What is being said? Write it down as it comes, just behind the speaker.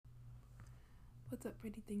What's up,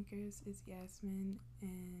 Pretty Thinkers? It's Yasmin,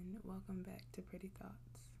 and welcome back to Pretty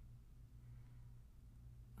Thoughts.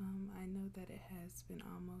 I know that it has been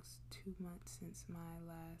almost 2 months since my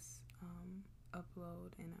last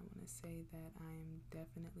upload, and I want to say that I am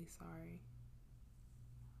definitely sorry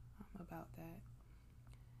about that.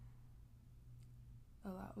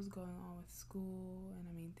 A lot was going on with school, and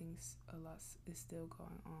a lot is still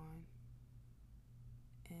going on,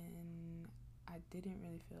 and I didn't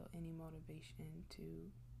really feel any motivation to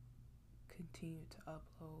continue to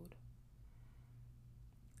upload.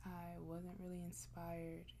 I wasn't really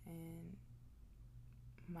inspired, and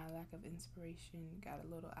my lack of inspiration got a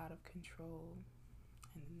little out of control.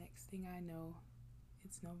 And the next thing I know,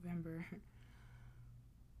 it's November.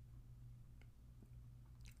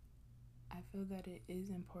 I feel that it is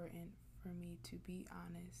important for me to be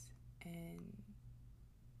honest and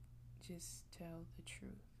just tell the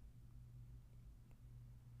truth.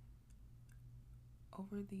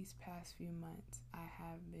 Over these past few months, I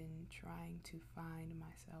have been trying to find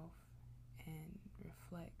myself and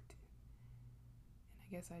reflect. And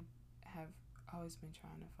I guess I have always been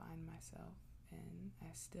trying to find myself, and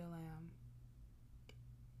I still am.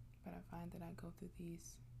 But I find that I go through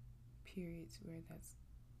these periods where that's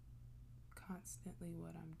constantly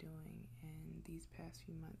what I'm doing, and these past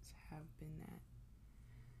few months have been that.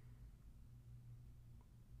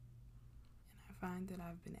 And I find that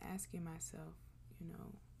I've been asking myself,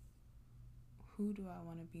 who do I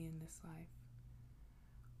want to be in this life?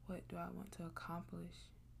 What do I want to accomplish?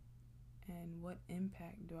 And what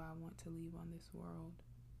impact do I want to leave on this world?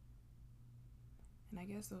 And I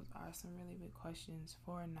guess those are some really big questions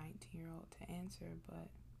for a 19-year-old to answer, but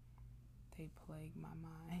they plague my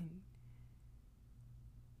mind.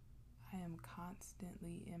 I am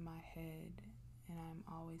constantly in my head, and I'm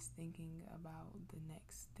always thinking about the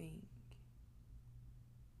next thing.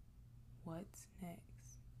 What's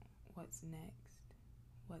next? What's next?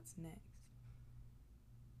 What's next?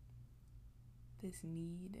 This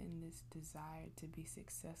need and this desire to be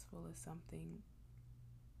successful is something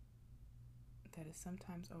that is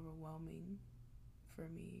sometimes overwhelming for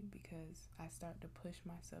me, because I start to push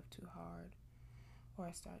myself too hard, or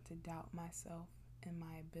I start to doubt myself and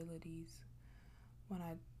my abilities when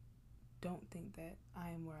I don't think that I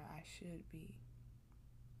am where I should be,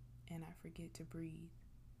 and I forget to breathe.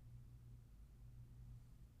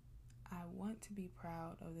 I want to be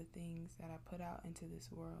proud of the things that I put out into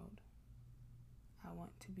this world. I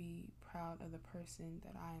want to be proud of the person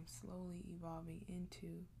that I am slowly evolving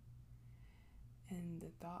into, and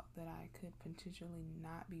the thought that I could potentially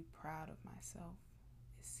not be proud of myself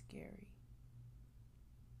is scary.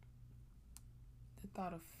 The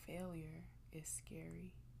thought of failure is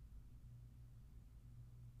scary.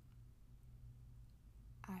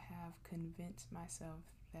 I have convinced myself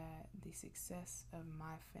that the success of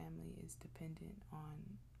my family is dependent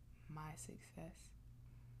on my success.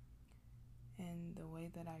 And the way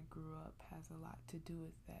that I grew up has a lot to do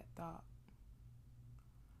with that thought.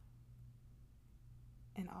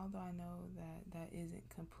 And although I know that that isn't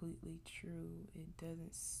completely true, it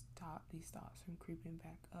doesn't stop these thoughts from creeping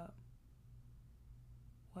back up.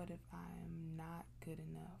 What if I am not good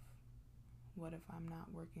enough? What if I'm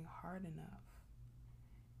not working hard enough?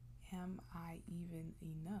 Am I even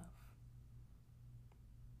enough?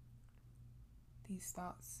 These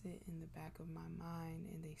thoughts sit in the back of my mind,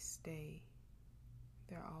 and they stay.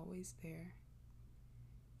 They're always there.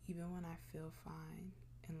 Even when I feel fine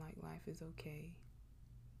and like life is okay,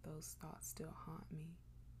 those thoughts still haunt me.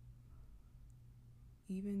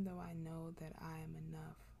 Even though I know that I am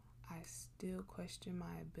enough, I still question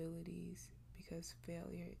my abilities, because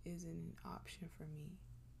failure isn't an option for me.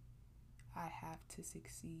 I have to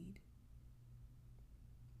succeed.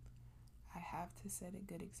 I have to set a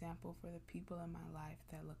good example for the people in my life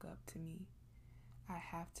that look up to me. I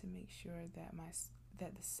have to make sure that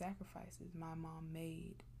the sacrifices my mom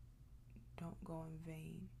made don't go in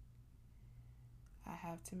vain. I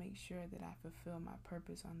have to make sure that I fulfill my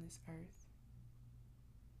purpose on this earth.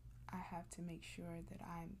 I have to make sure that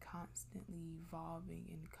I am constantly evolving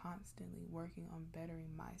and constantly working on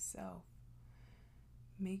bettering myself,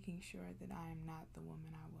 making sure that I am not the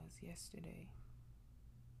woman I was yesterday.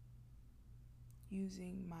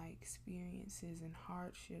 Using my experiences and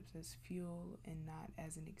hardships as fuel and not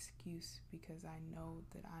as an excuse, because I know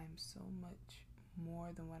that I am so much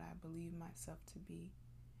more than what I believe myself to be.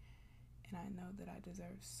 And I know that I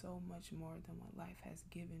deserve so much more than what life has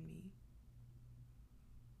given me.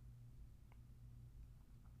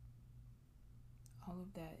 All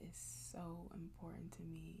of that is so important to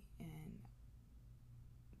me, and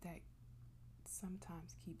that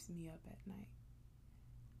sometimes keeps me up at night.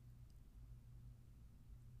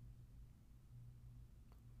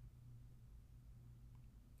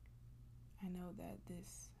 know that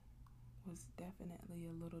this was definitely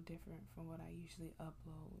a little different from what I usually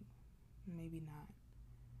upload. Maybe not.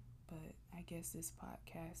 But I guess this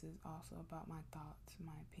podcast is also about my thoughts,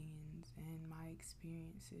 my opinions, and my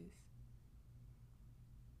experiences.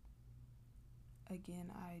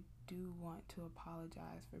 Again, I do want to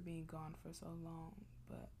apologize for being gone for so long,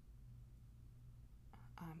 but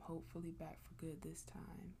I'm hopefully back for good this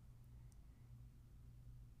time.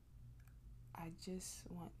 I just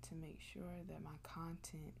want to make sure that my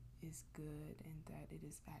content is good and that it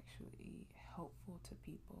is actually helpful to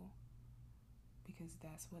people, because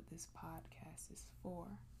that's what this podcast is for,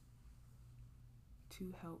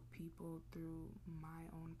 to help people through my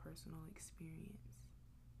own personal experience.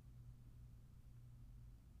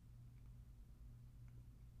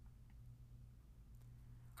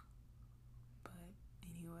 But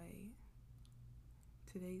anyway,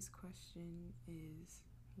 today's question is,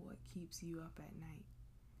 what keeps you up at night?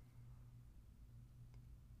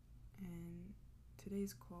 And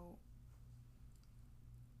today's quote,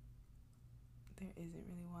 there isn't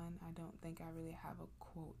really one. I don't think I really have a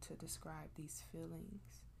quote to describe these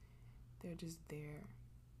feelings. They're just there.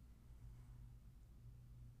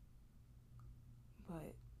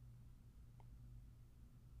 But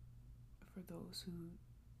for those who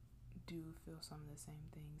do feel some of the same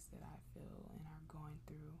things that I feel and are going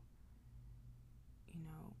through,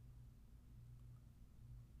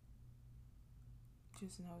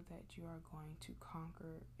 just know that you are going to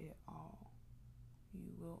conquer it all.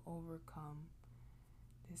 You will overcome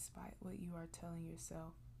despite what you are telling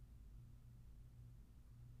yourself.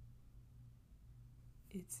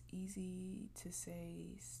 It's easy to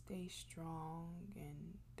say stay strong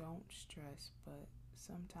and don't stress, but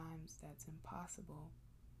sometimes that's impossible.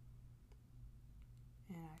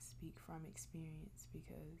 And I speak from experience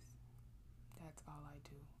because that's all I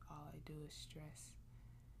do. All I do is stress.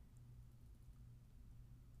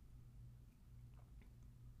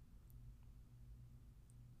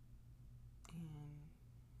 And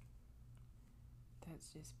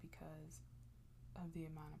that's just because of the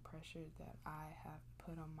amount of pressure that I have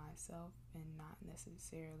put on myself and not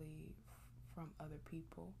necessarily from other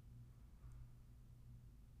people.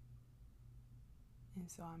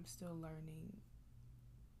 And so I'm still learning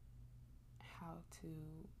how to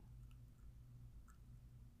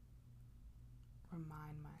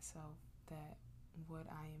remind myself that what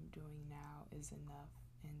I am doing now is enough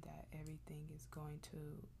and that everything is going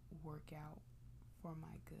to work out for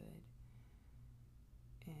my good.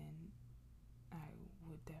 And I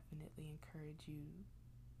would definitely encourage you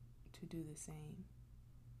to do the same.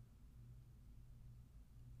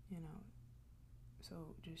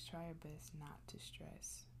 So just try your best not to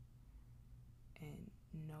stress and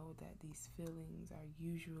know that these feelings are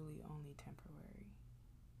usually only temporary.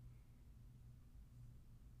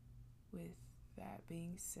 With that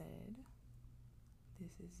being said,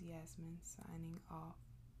 this is Yasmin signing off.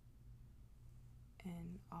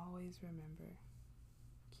 And always remember,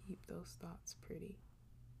 keep those thoughts pretty.